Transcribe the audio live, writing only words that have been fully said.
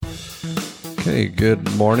Okay, good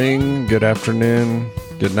morning, good afternoon,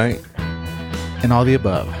 good night. And all the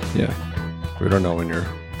above. Yeah. We don't know when you're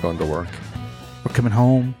going to work. We're coming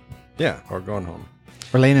home. Yeah, or going home.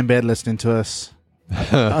 We're laying in bed listening to us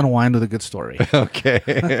unwind with a good story. Okay.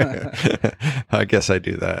 I guess I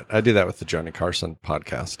do that. I do that with the Johnny Carson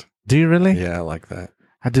podcast. Do you really? Yeah, I like that.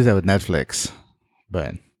 I do that with Netflix.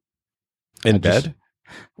 But in bed?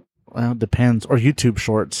 Well, it depends. Or YouTube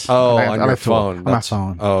shorts. Oh, on your phone. On my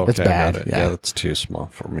phone. Oh, okay. It's bad. Got it. Yeah, that's too small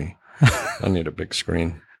for me. I need a big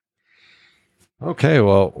screen. Okay,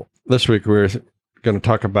 well, this week we're going to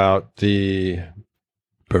talk about the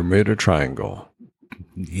Bermuda Triangle.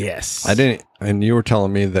 Yes. And you were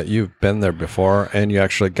telling me that you've been there before and you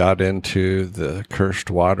actually got into the cursed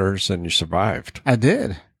waters and you survived. I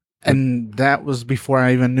did. And that was before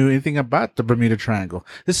I even knew anything about the Bermuda Triangle.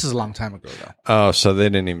 This is a long time ago, though. Oh, so they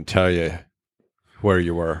didn't even tell you where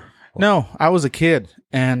you were? No, I was a kid,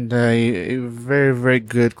 and a very, very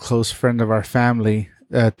good close friend of our family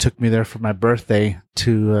took me there for my birthday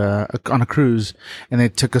to on a cruise, and they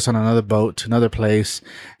took us on another boat to another place,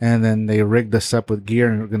 and then they rigged us up with gear,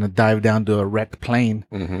 and we were going to dive down to a wrecked plane.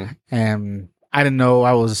 Mm-hmm. And I didn't know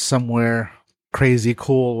I was somewhere crazy,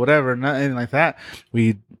 cool, whatever, nothing like that.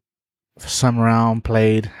 We swam around,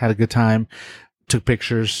 played, had a good time, took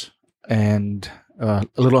pictures, and a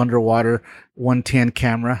little underwater 110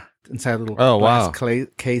 camera inside a little glass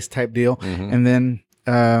case type deal. Mm-hmm. And then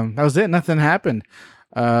that was it. Nothing happened.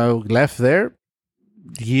 Left there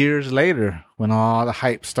years later when all the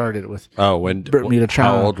hype started with Bermuda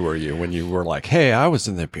Triangle. How old were you when you were like, hey, I was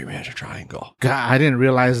in the Bermuda Triangle? God, I didn't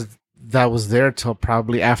realize that was there till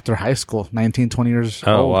probably after high school, 19, 20 years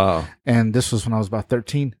old. Oh, wow. And this was when I was about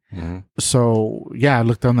 13. Mm-hmm. So, yeah, I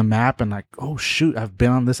looked on the map and like, oh, shoot, I've been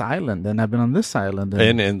on this island and I've been on this island.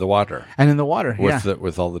 And in the water. And in the water,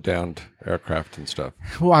 With all the downed aircraft and stuff.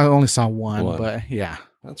 Well, I only saw one, but yeah.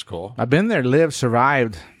 That's cool. I've been there, lived,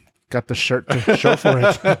 survived, got the shirt to show for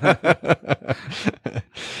it.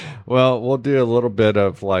 Well, we'll do a little bit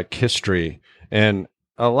of like history and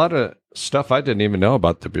a lot of stuff I didn't even know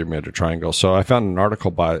about the Bermuda Triangle. So I found an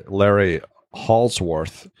article by Larry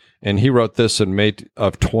Halsworth, and he wrote this in May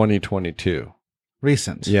of 2022.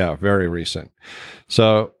 Recent. Yeah, very recent.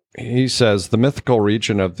 So he says, the mythical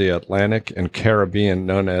region of the Atlantic and Caribbean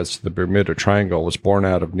known as the Bermuda Triangle was born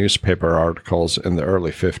out of newspaper articles in the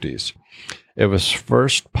early 50s. It was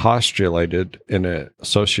first postulated in an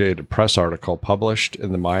Associated Press article published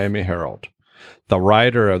in the Miami Herald. The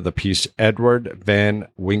writer of the piece, Edward Van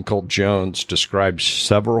Winkle Jones, described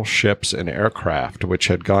several ships and aircraft which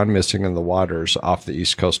had gone missing in the waters off the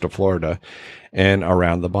east coast of Florida and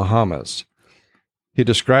around the Bahamas. He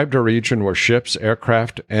described a region where ships,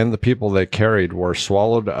 aircraft, and the people they carried were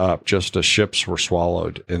swallowed up just as ships were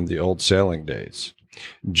swallowed in the old sailing days.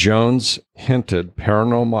 Jones hinted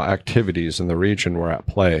paranormal activities in the region were at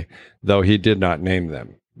play, though he did not name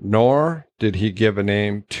them. Nor did he give a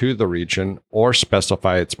name to the region or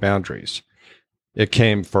specify its boundaries. It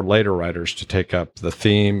came for later writers to take up the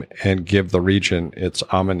theme and give the region its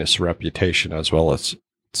ominous reputation as well as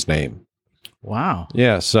its name. Wow.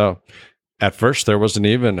 Yeah, so at first there wasn't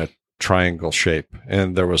even a triangle shape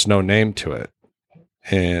and there was no name to it.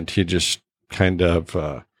 And he just kind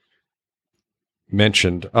of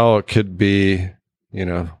mentioned, it could be,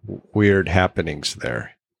 weird happenings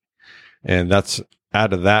there. And that's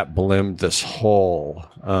out of that bloomed this whole,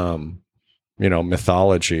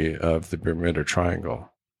 mythology of the Bermuda Triangle.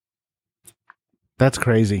 That's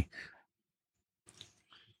crazy.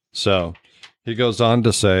 So he goes on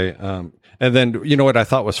to say, and then, what I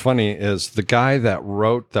thought was funny is the guy that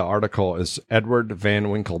wrote the article is Edward Van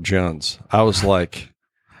Winkle Jones. I was like,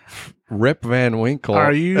 Rip Van Winkle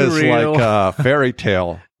is real? Like a fairy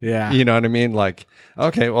tale. Yeah. You know what I mean? Like,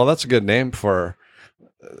 okay, well, that's a good name for,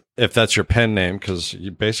 if that's your pen name, because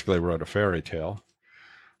you basically wrote a fairy tale.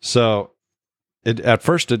 So at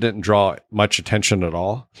first it didn't draw much attention at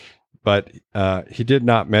all, but he did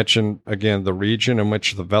not mention, again, the region in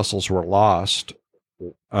which the vessels were lost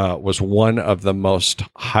was one of the most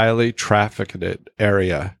highly trafficked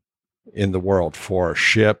area in the world for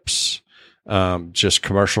ships, just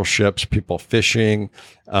commercial ships, people fishing,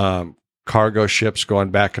 cargo ships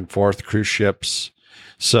going back and forth, cruise ships.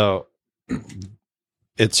 So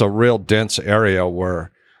it's a real dense area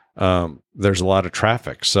where there's a lot of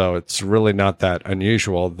traffic. So it's really not that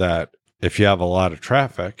unusual that if you have a lot of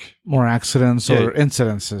traffic, more accidents or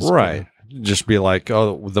incidences. Right. Just be like,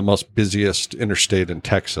 the most busiest interstate in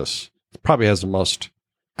Texas probably has the most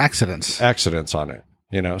accidents on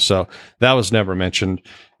it, So that was never mentioned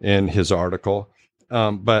in his article.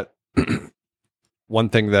 But one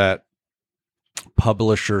thing that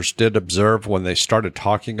publishers did observe when they started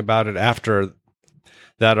talking about it after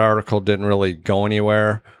that article didn't really go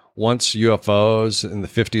anywhere. Once UFOs in the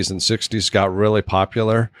 50s and 60s got really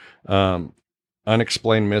popular,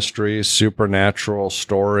 unexplained mysteries, supernatural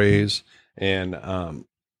stories, and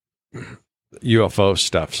UFO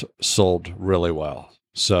stuff sold really well.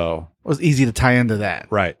 So It was easy to tie into that.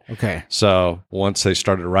 right. Okay. So once they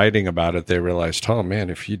started writing about it, they realized, oh man,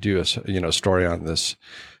 if you do a story on this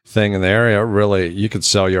thing in the area, really, you could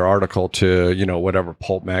sell your article to, whatever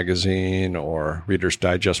pulp magazine or Reader's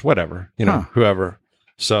Digest, whatever, whoever.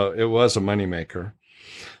 So it was a moneymaker.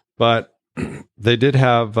 But they did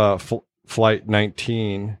have Flight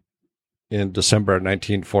 19 in December of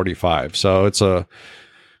 1945. So it's a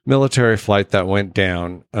military flight that went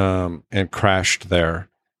down and crashed there.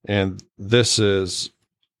 And this is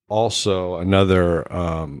also another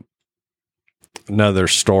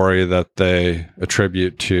story that they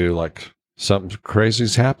attribute to, like, something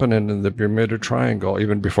crazy's happening in the Bermuda Triangle,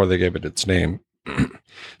 even before they gave it its name.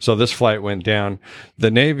 So this flight went down. The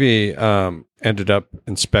Navy ended up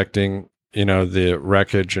inspecting, the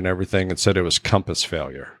wreckage and everything, and said it was compass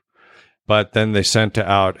failure. But then they sent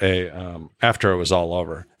out after it was all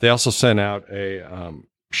over, they also sent out a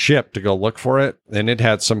ship to go look for it, and it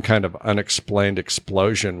had some kind of unexplained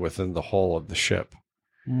explosion within the hull of the ship.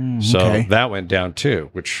 So Okay. that went down too,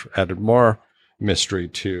 which added more mystery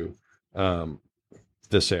to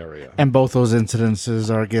this area. And both those incidences,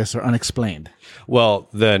 I guess, are unexplained. Well,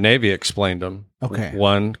 the Navy explained them. Okay.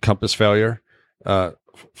 One, compass failure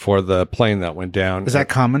for the plane that went down. Is that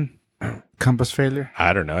common? Compass failure?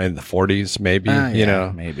 I don't know, in the 40s, maybe,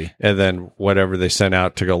 maybe. And then whatever they sent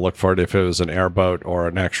out to go look for it, if it was an airboat or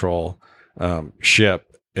an actual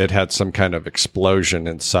ship, it had some kind of explosion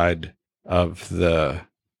inside of the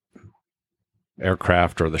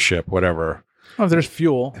aircraft or the ship, whatever. Oh, there's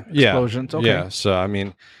fuel explosions. Okay. Yeah. So, I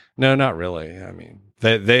mean, no, not really. I mean,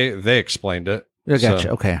 they explained it. I gotcha. So,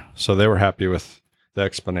 Okay. so they were happy with the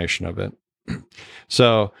explanation of it.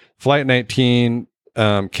 So Flight 19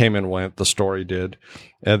 came and went, the story did.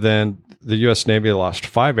 And then the U.S. Navy lost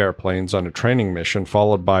 5 airplanes on a training mission,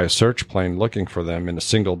 followed by a search plane looking for them in a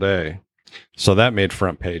single day. So that made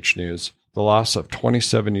front page news. The loss of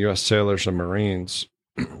 27 U.S. sailors and Marines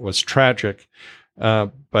was tragic,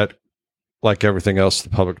 but like everything else, the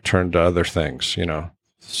public turned to other things,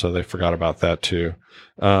 so they forgot about that too.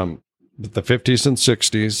 But the 50s and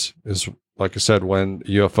 60s is, like I said, when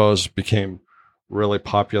UFOs became really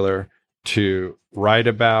popular to write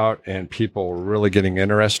about, and people were really getting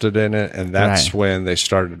interested in it. And that's when they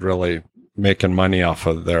started really making money off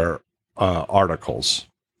of their articles.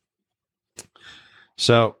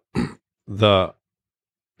 So the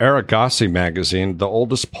Argosy magazine, the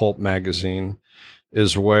oldest pulp magazine,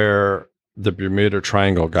 is where the Bermuda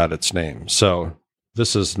Triangle got its name. So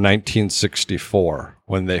this is 1964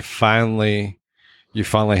 when you finally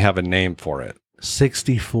have a name for it.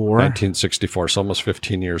 64? 1964, so almost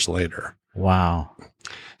 15 years later. Wow.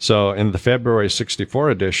 So in the February 64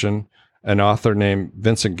 edition, an author named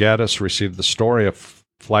Vincent Gaddis received the story of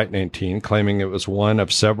Flight 19, claiming it was one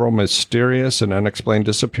of several mysterious and unexplained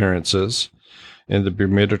disappearances in the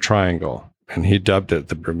Bermuda Triangle, and he dubbed it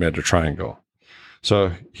the Bermuda Triangle.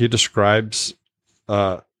 So he describes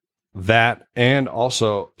that and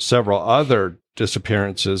also several other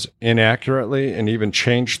disappearances inaccurately, and even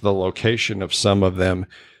changed the location of some of them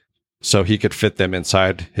so he could fit them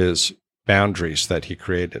inside his boundaries that he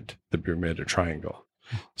created, the Bermuda Triangle.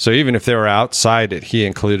 So even if they were outside it, he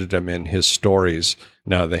included them in his stories.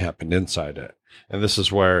 No, they happened inside it. And this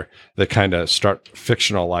is where they kind of start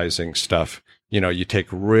fictionalizing stuff. You take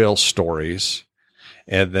real stories,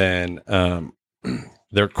 and then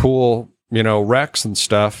they're cool, wrecks and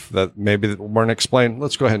stuff that maybe weren't explained.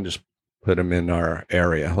 Let's go ahead and just put them in our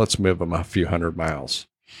area. Let's move them a few hundred miles.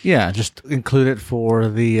 Yeah, just include it for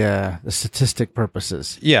the statistic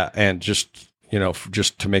purposes. Yeah, and just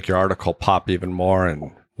to make your article pop even more,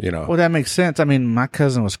 and Well, that makes sense. I mean, my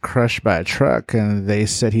cousin was crushed by a truck, and they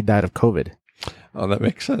said he died of COVID. Oh, that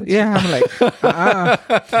makes sense. Yeah, I'm like,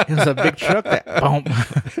 it was a big truck that boom.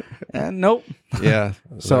 Nope. Yeah.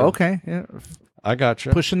 So okay, yeah, I got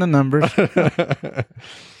you. pushing the numbers.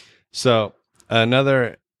 So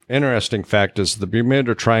another interesting fact is the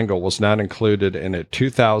Bermuda Triangle was not included in a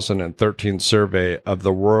 2013 survey of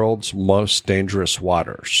the world's most dangerous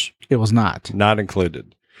waters. It was not. Not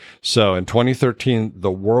included. So in 2013,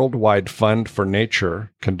 the Worldwide Fund for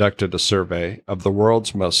Nature conducted a survey of the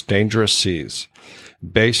world's most dangerous seas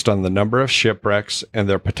based on the number of shipwrecks and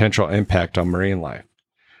their potential impact on marine life.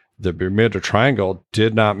 The Bermuda Triangle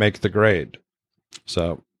did not make the grade.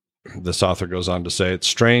 So this author goes on to say, it's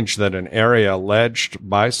strange that an area alleged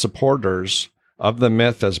by supporters of the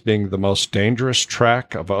myth as being the most dangerous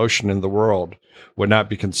tract of ocean in the world would not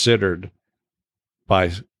be considered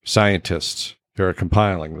by scientists who are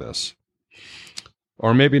compiling this.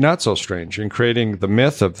 Or maybe not so strange. In creating the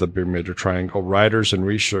myth of the Bermuda Triangle, writers and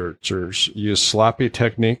researchers use sloppy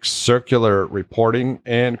techniques, circular reporting,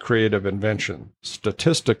 and creative invention.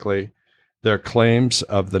 Statistically, their claims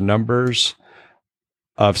of the numbers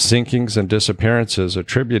of sinkings and disappearances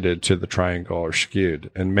attributed to the triangle are skewed,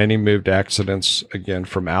 and many moved accidents, again,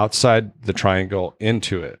 from outside the triangle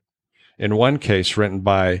into it. In one case, written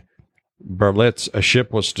by Berlitz, a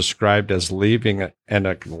ship was described as leaving an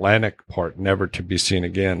Atlantic port never to be seen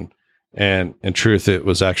again. And in truth, it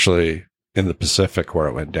was actually in the Pacific where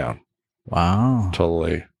it went down. Wow.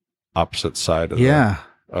 Totally opposite side of,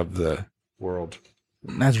 of the world.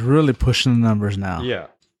 That's really pushing the numbers now. Yeah.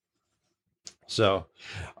 So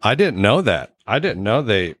I didn't know that. I didn't know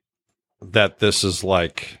that this is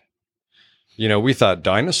like, we thought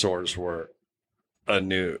dinosaurs were a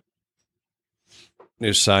new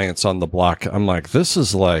science on the block. I'm like, this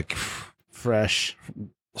is like fresh,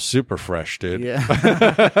 super fresh, dude. Yeah.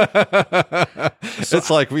 It's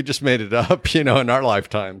like we just made it up, in our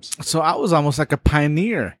lifetimes. So I was almost like a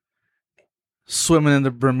pioneer swimming in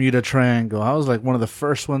the Bermuda Triangle. I was like one of the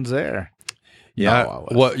first ones there. Yeah. No,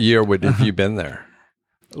 what year have you been there?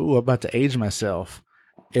 Ooh, I'm about to age myself.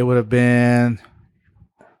 It would have been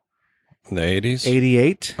in the 80s?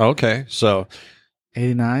 88. Okay. So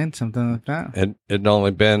 89, something like that. It'd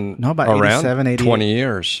only been about around 87, 20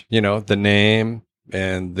 years. The name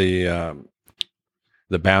and the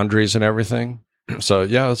boundaries and everything. So,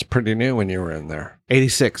 yeah, it was pretty new when you were in there.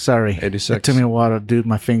 86, sorry. 86. It took me a while to do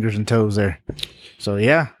my fingers and toes there. So,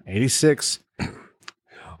 yeah, 86.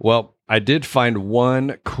 Well, I did find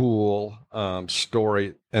one cool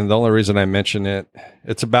story, and the only reason I mention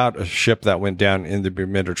it's about a ship that went down in the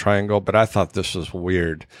Bermuda Triangle, but I thought this was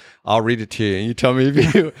weird. I'll read it to you, and you tell me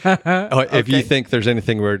if you think there's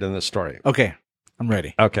anything weird in this story. Okay, I'm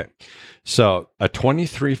ready. Okay. So, a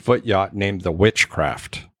 23-foot yacht named the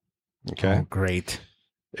Witchcraft. Okay. Oh, great.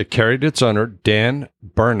 It carried its owner, Dan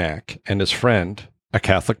Bernack, and his friend, a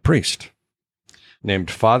Catholic priest, named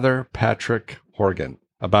Father Patrick Horgan,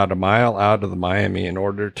 about a mile out of the Miami in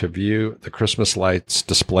order to view the Christmas lights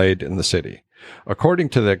displayed in the city. According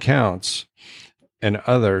to the accounts and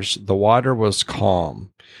others, the water was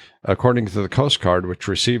calm. According to the Coast Guard, which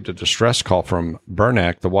received a distress call from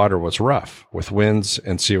Bernack, the water was rough, with winds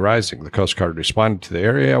and sea rising. The Coast Guard responded to the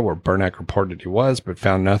area where Bernack reported he was, but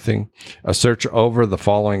found nothing. A search over the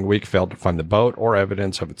following week failed to find the boat or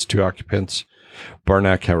evidence of its two occupants.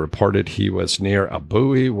 Bernack had reported he was near a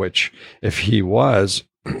buoy, which, if he was,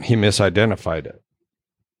 he misidentified it.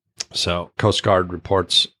 So Coast Guard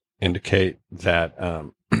reports indicate that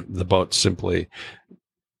the boat simply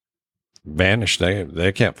vanished.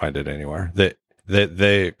 They can't find it anywhere.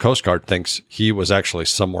 The Coast Guard thinks he was actually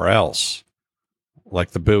somewhere else.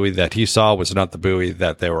 Like the buoy that he saw was not the buoy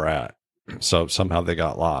that they were at. So somehow they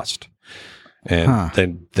got lost.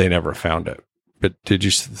 And they never found it. But did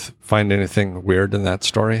you find anything weird in that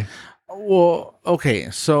story? Well,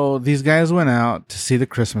 okay, so these guys went out to see the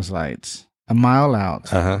Christmas lights a mile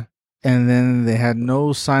out, and then they had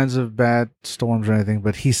no signs of bad storms or anything,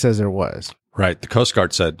 but he says there was. Right. The Coast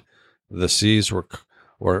Guard said the seas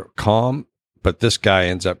were calm, but this guy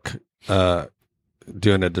ends up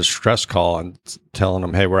doing a distress call and telling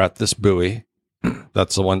them, hey, we're at this buoy.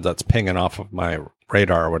 That's the one that's pinging off of my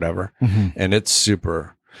radar or whatever, and it's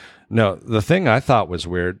super... No, the thing I thought was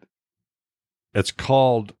weird, it's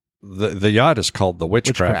called... The yacht is called the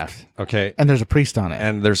Witchcraft. Okay. And there's a priest on it.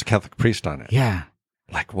 And there's a Catholic priest on it. Yeah.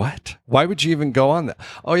 Like what? Why would you even go on that?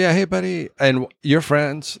 Oh, yeah. Hey, buddy. And your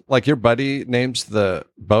friends, like your buddy names the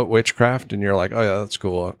boat Witchcraft, and you're like, oh, yeah, that's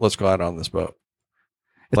cool. Let's go out on this boat.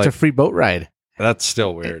 It's a free boat ride. That's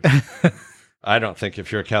still weird. I don't think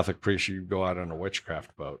if you're a Catholic priest, you go out on a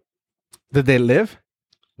witchcraft boat. Did they live?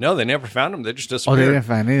 No, they never found them. They just disappeared. Oh, they didn't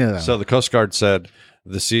find any of them. So the Coast Guard said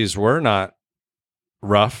the seas were not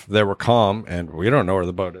rough, they were calm, and we don't know where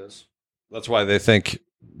the boat is. That's why they think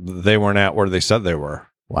they weren't at where they said they were.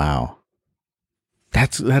 Wow.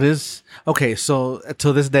 That is okay. So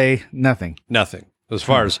till this day, nothing. As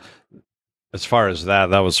far as that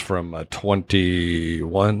was from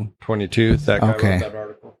 21, 22. That guy wrote that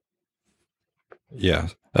article. Yeah,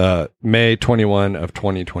 May 21 of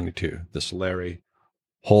 2022. This Larry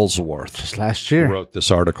Holsworth just last year wrote this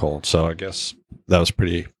article. So I guess that was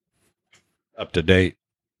pretty up to date.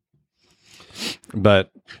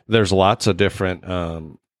 But there's lots of different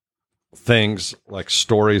things like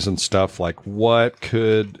stories and stuff like what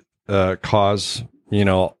could cause,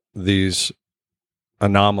 these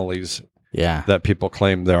anomalies Yeah. that people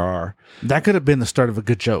claim there are. That could have been the start of a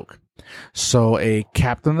good joke. So a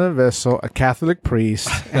captain of the vessel, a Catholic priest,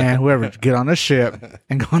 and whoever get on a ship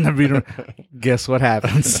and go on the Bermuda. Guess what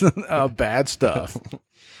happens? Bad stuff.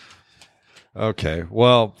 Okay.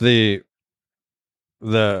 Well, there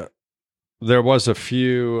was a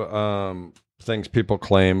few things people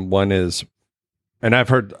claim. One is, and I've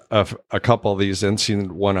heard of a couple of these and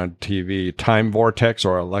seen one on TV, time vortex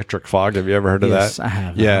or electric fog. Have you ever heard of that? Yes, I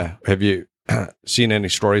have. Yeah. Have you seen any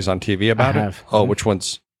stories on TV about I it? have. Oh, which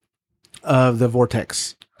ones? The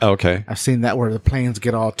vortex. Okay. I've seen that where the planes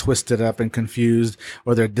get all twisted up and confused,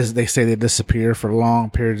 or they say they disappear for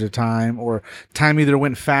long periods of time, or time either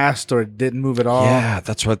went fast or it didn't move at all. Yeah,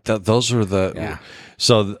 that's what those are the. Yeah.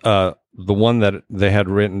 So the one that they had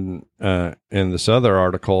written in this other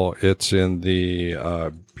article, it's in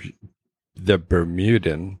the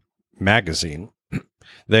Bermudan magazine.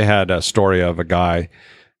 They had a story of a guy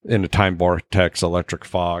in a time vortex, electric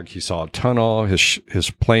fog. He saw a tunnel. His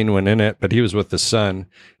plane went in it, but he was with his son.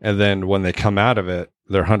 And then when they come out of it,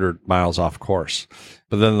 they're 100 miles off course.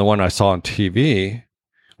 But then the one I saw on TV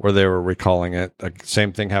where they were recalling it, the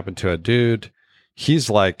same thing happened to a dude. He's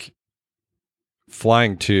like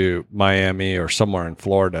flying to Miami or somewhere in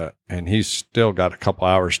Florida, and he's still got a couple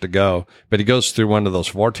hours to go. But he goes through one of those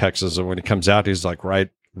vortexes, and when he comes out, he's like right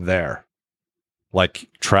there. Like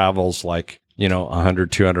travels like,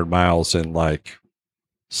 100, 200 miles in like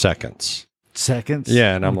seconds.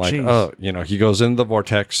 Yeah. And I'm like, geez. oh, he goes into the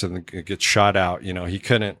vortex and gets shot out. He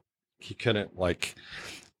couldn't like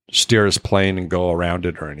steer his plane and go around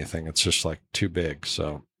it or anything. It's just like too big.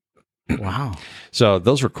 So, Wow. so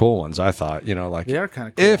those were cool ones. I thought, like They are kind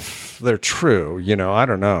of cool. if they're true, I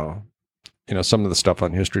don't know, some of the stuff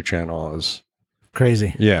on History Channel is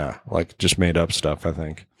crazy. yeah, like just made up stuff, I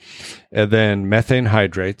think. And then methane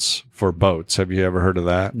hydrates for boats. Have you ever heard of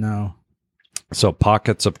that? No. So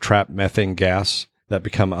pockets of trapped methane gas that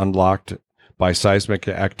become unlocked by seismic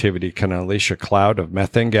activity can unleash a cloud of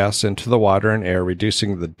methane gas into the water and air,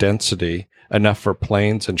 reducing the density enough for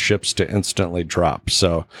planes and ships to instantly drop.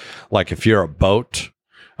 So like if you're a boat,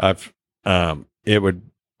 it would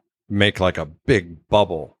make like a big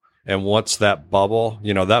bubble. And once that bubble,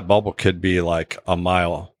 that bubble could be like a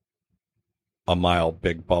mile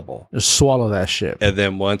big bubble. Just swallow that shit. And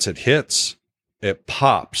then once it hits, it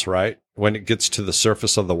pops, right? When it gets to the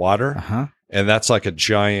surface of the water. Uh-huh. And that's like a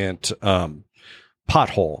giant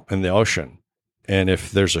pothole in the ocean. And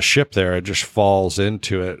if there's a ship there, it just falls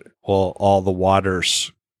into it. Well, all the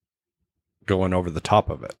water's going over the top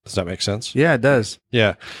of it. Does that make sense? Yeah, it does.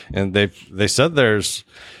 Yeah. And they said there's,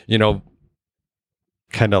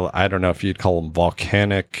 kind of, I don't know if you'd call them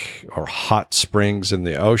volcanic or hot springs in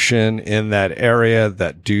the ocean in that area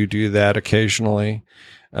that do that occasionally.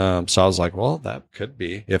 So I was like, well, that could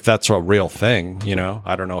be, if that's a real thing,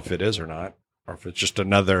 I don't know if it is or not, or if it's just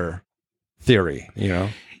another theory,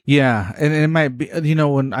 Yeah, and it might be,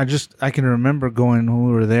 when I can remember going when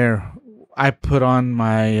we were there, I put on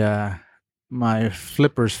my my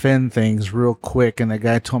flippers fin things real quick, and the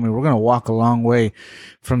guy told me we're going to walk a long way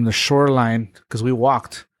from the shoreline because we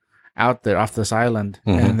walked out there off this island,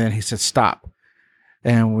 and then he said stop,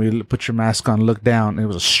 and we put your mask on, look down, and it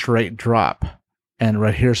was a straight drop, and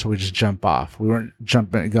right here, so we just jump off. We weren't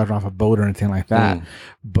got off a boat or anything like that,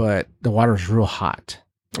 but the water was real hot.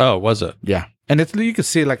 Oh, was it? Yeah, and you could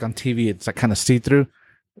see it like on TV. It's like kind of see through.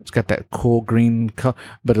 It's got that cool green color,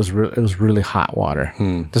 but it was really hot water.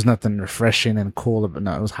 There's nothing refreshing and cool, but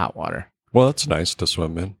no, it was hot water. Well, that's nice to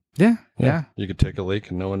swim in. Yeah. You could take a leak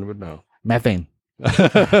and no one would know. Methane. You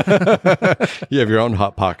have your own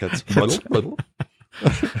hot pockets.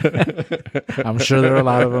 I'm sure there are a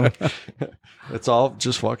lot of them. It's all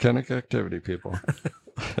just volcanic activity, people.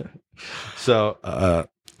 So,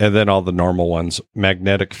 and then all the normal ones,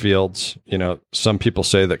 magnetic fields. Some people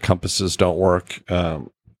say that compasses don't work.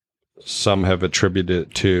 Some have attributed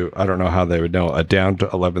it to, I don't know how they would know, a down to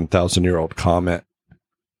 11,000-year-old comet.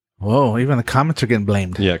 Whoa, even the comets are getting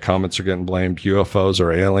blamed. Yeah, comets are getting blamed. UFOs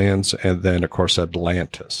or aliens. And then, of course,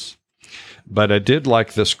 Atlantis. But I did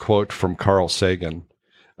like this quote from Carl Sagan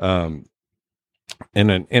in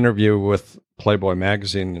an interview with Playboy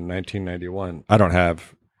magazine in 1991. I don't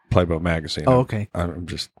have Playboy magazine. Oh, okay. I'm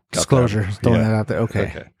just disclosure, throwing that out there.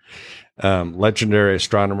 Okay. Legendary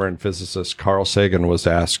astronomer and physicist Carl Sagan was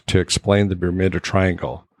asked to explain the Bermuda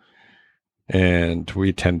Triangle, and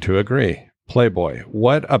we tend to agree. Playboy,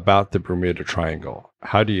 what about the Bermuda Triangle?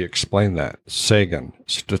 How do you explain that? Sagan,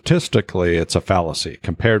 statistically, it's a fallacy.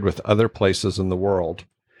 Compared with other places in the world,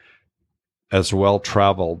 as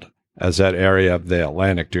well-traveled as that area of the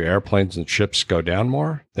Atlantic, do airplanes and ships go down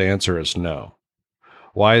more? The answer is no.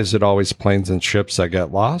 Why is it always planes and ships that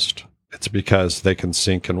get lost? It's because they can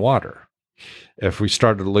sink in water. If we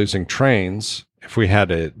started losing trains, if we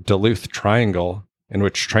had a Duluth Triangle in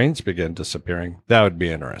which trains begin disappearing, that would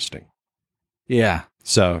be interesting. Yeah.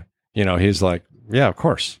 So, he's like, yeah, of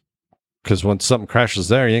course. Because when something crashes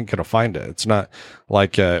there, you ain't going to find it. It's not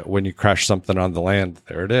like when you crash something on the land,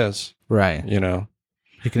 there it is. Right. You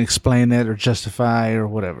can explain it or justify or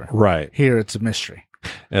whatever. Right. Here, it's a mystery.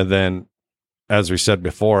 And then, as we said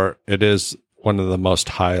before, it is one of the most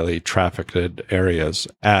highly trafficked areas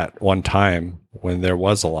at one time when there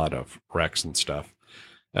was a lot of wrecks and stuff.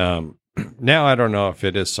 Now, I don't know if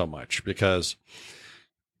it is so much, because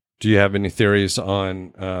do you have any theories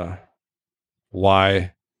on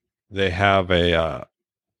why they have a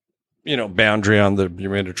boundary on the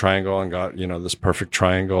Bermuda Triangle and got, this perfect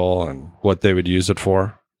triangle, and what they would use it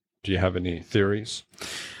for? Do you have any theories?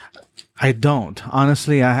 I don't.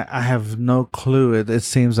 Honestly, I have no clue. It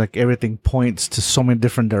seems like everything points to so many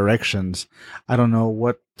different directions. I don't know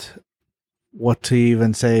what to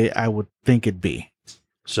even say I would think it'd be.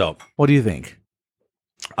 So, what do you think?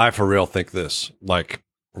 I for real think this.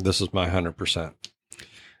 This is my 100%.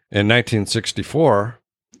 In 1964,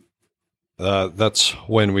 that's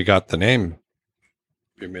when we got the name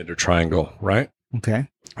Bermuda Triangle, right? Okay.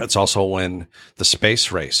 That's also when the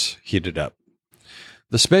space race heated up.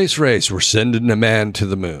 The space race, we're sending a man to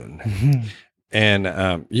the moon. Mm-hmm.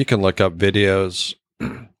 And you can look up videos.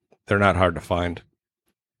 They're not hard to find.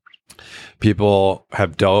 People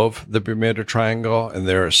have dove the Bermuda Triangle, and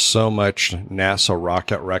there is so much NASA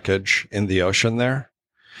rocket wreckage in the ocean there.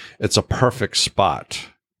 It's a perfect spot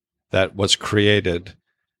that was created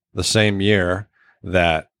the same year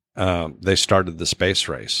that they started the space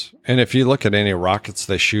race. And if you look at any rockets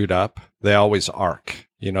they shoot up, they always arc.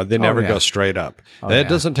 They never go straight up. It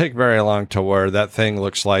doesn't take very long to where that thing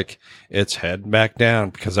looks like it's heading back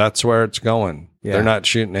down, because that's where it's going. Yeah. They're not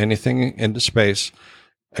shooting anything into space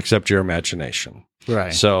except your imagination.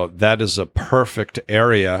 Right. So that is a perfect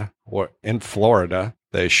area where in Florida,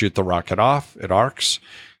 they shoot the rocket off, it arcs,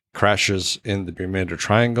 crashes in the Bermuda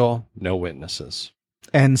Triangle, no witnesses.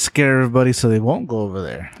 And scare everybody so they won't go over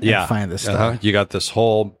there and find this stuff. You got this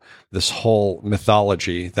whole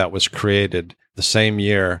mythology that was created the same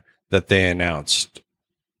year that they announced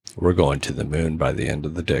we're going to the moon by the end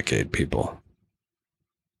of the decade, people.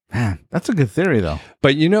 Man, that's a good theory, though.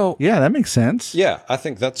 But yeah, that makes sense. Yeah, I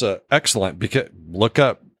think that's excellent. Because look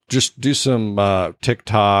up, just do some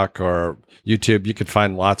TikTok or YouTube. You could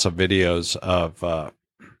find lots of videos of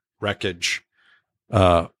wreckage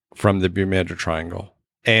from the Bermuda Triangle,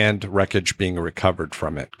 and wreckage being recovered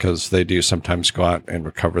from it, because they do sometimes go out and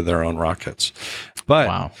recover their own rockets. But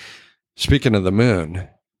wow. Speaking of the moon,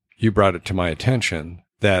 you brought it to my attention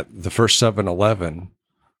that the first 7-Eleven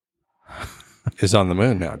is on the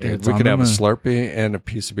moon now, dude. We could have a Slurpee and a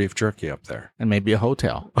piece of beef jerky up there. And maybe a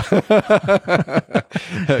hotel.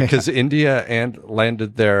 Because India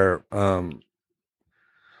landed their...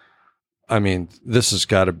 this has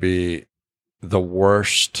got to be the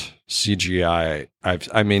worst CGI.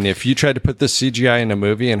 If you tried to put this CGI in a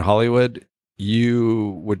movie in Hollywood,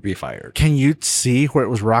 you would be fired. Can you see where it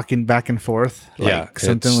was rocking back and forth?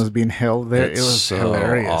 Something was being held there. It was so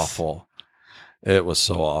hilarious. Awful. It was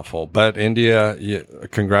so awful. But India,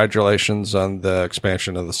 congratulations on the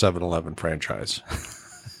expansion of the 7-Eleven franchise.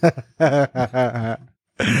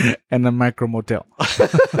 And the micro motel.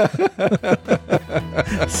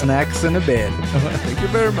 Snacks and a bed. Thank you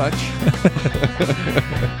very much.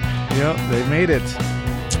 Yep, they made it.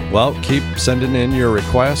 Well, keep sending in your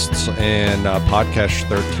requests, and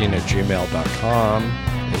podcast13@gmail.com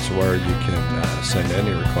is where you can send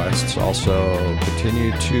any requests. Also,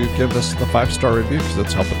 continue to give us the 5-star review, because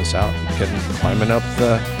that's helping us out, climbing up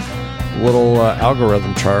the little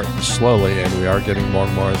algorithm chart slowly, and we are getting more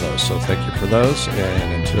and more of those. So thank you for those,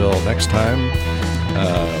 and until next time,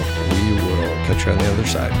 we will catch you on the other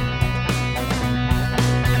side.